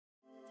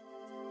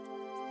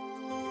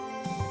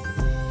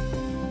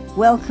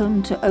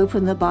Welcome to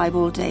Open the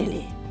Bible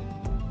Daily.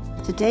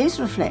 Today's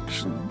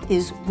reflection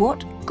is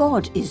what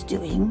God is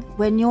doing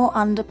when you're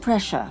under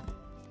pressure.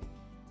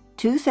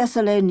 2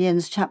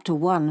 Thessalonians chapter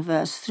 1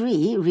 verse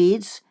 3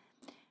 reads,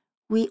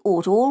 "We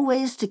ought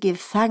always to give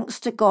thanks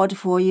to God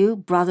for you,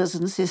 brothers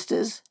and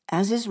sisters,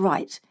 as is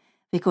right,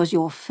 because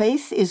your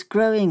faith is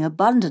growing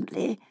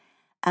abundantly,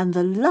 and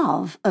the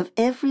love of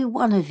every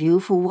one of you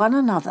for one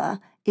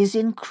another is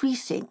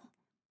increasing."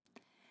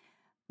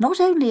 Not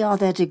only are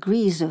there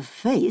degrees of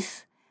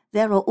faith,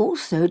 there are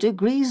also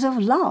degrees of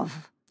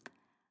love.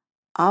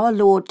 Our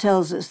Lord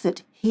tells us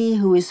that he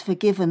who is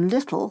forgiven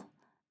little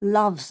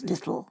loves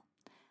little,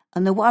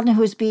 and the one who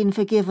has been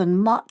forgiven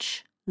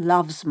much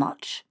loves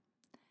much.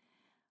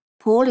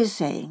 Paul is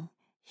saying,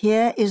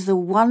 here is the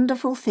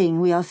wonderful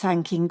thing we are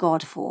thanking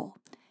God for.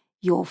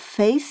 Your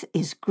faith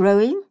is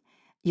growing,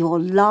 your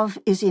love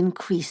is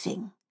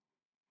increasing.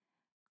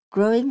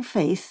 Growing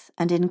faith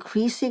and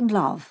increasing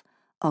love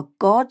are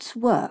God's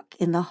work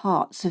in the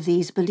hearts of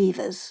these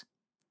believers.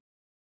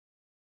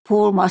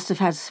 Paul must have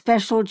had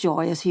special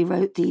joy as he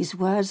wrote these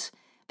words,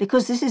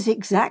 because this is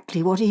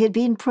exactly what he had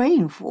been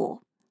praying for.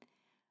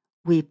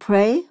 We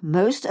pray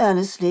most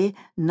earnestly,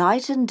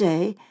 night and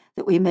day,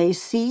 that we may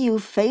see you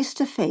face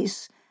to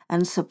face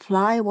and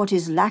supply what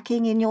is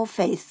lacking in your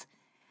faith.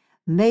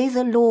 May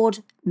the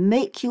Lord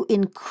make you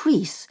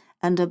increase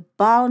and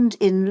abound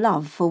in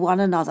love for one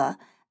another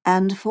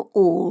and for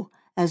all,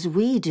 as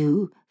we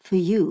do for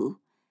you.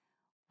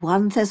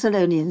 1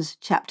 Thessalonians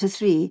chapter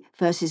 3,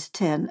 verses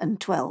 10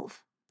 and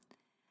 12.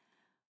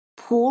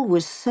 Paul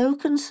was so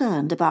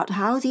concerned about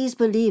how these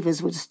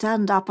believers would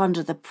stand up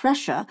under the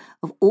pressure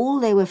of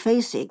all they were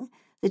facing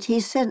that he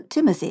sent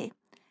Timothy.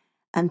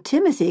 And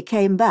Timothy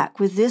came back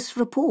with this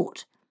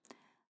report.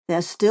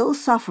 They're still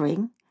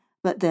suffering,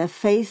 but their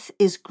faith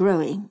is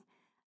growing,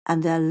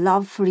 and their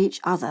love for each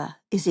other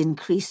is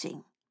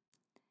increasing.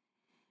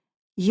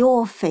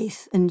 Your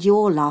faith and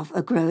your love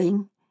are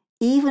growing,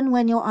 even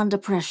when you're under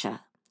pressure.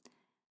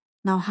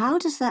 Now, how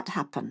does that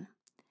happen?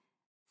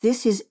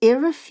 This is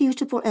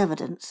irrefutable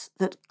evidence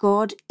that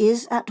God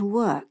is at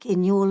work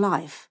in your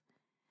life.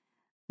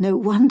 No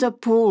wonder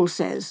Paul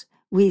says,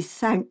 we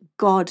thank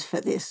God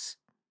for this.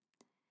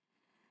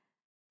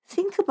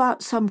 Think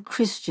about some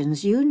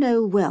Christians you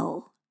know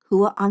well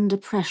who are under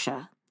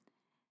pressure.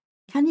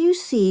 Can you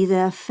see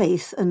their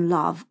faith and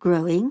love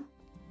growing?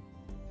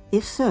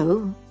 If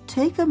so,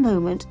 take a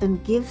moment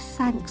and give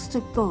thanks to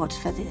God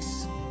for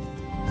this.